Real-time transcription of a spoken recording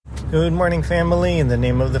Good morning, family, in the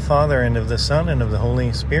name of the Father, and of the Son, and of the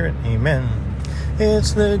Holy Spirit. Amen.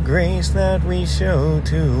 It's the grace that we show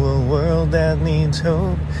to a world that needs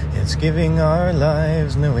hope. It's giving our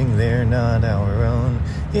lives knowing they're not our own.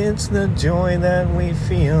 It's the joy that we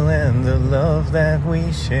feel and the love that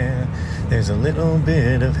we share. There's a little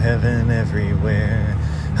bit of heaven everywhere.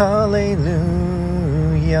 Hallelujah,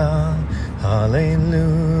 hallelujah.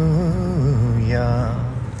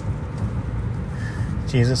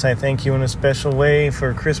 Jesus, I thank you in a special way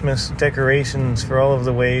for Christmas decorations, for all of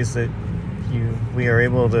the ways that we are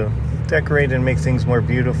able to decorate and make things more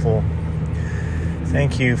beautiful.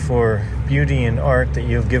 Thank you for beauty and art that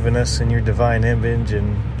you have given us in your divine image,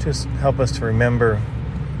 and just help us to remember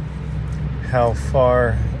how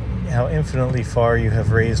infinitely far you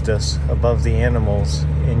have raised us above the animals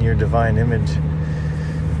in your divine image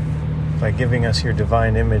by giving us your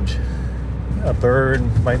divine image. A bird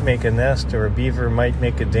might make a nest, or a beaver might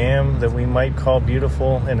make a dam that we might call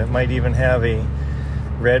beautiful, and it might even have a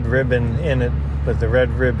red ribbon in it, but the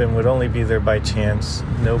red ribbon would only be there by chance.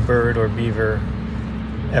 No bird or beaver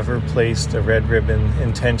ever placed a red ribbon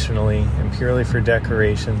intentionally and purely for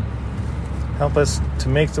decoration. Help us to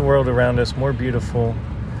make the world around us more beautiful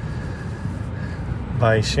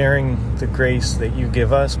by sharing the grace that you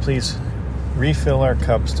give us. Please refill our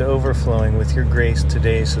cups to overflowing with your grace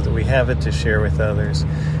today so that we have it to share with others.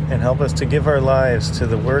 And help us to give our lives to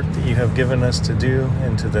the work that you have given us to do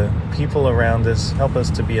and to the people around us. Help us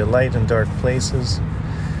to be a light in dark places.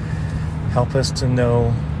 Help us to know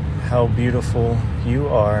how beautiful you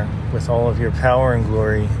are with all of your power and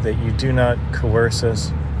glory, that you do not coerce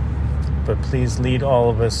us, but please lead all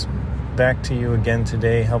of us back to you again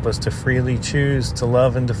today. Help us to freely choose to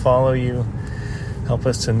love and to follow you. Help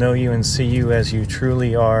us to know you and see you as you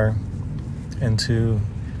truly are, and to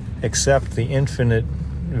accept the infinite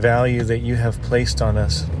value that you have placed on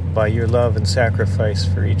us by your love and sacrifice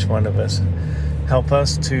for each one of us. Help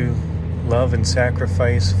us to love and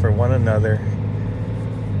sacrifice for one another.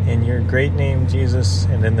 In your great name, Jesus,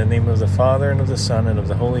 and in the name of the Father, and of the Son, and of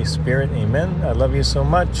the Holy Spirit. Amen. I love you so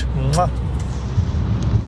much. Mwah.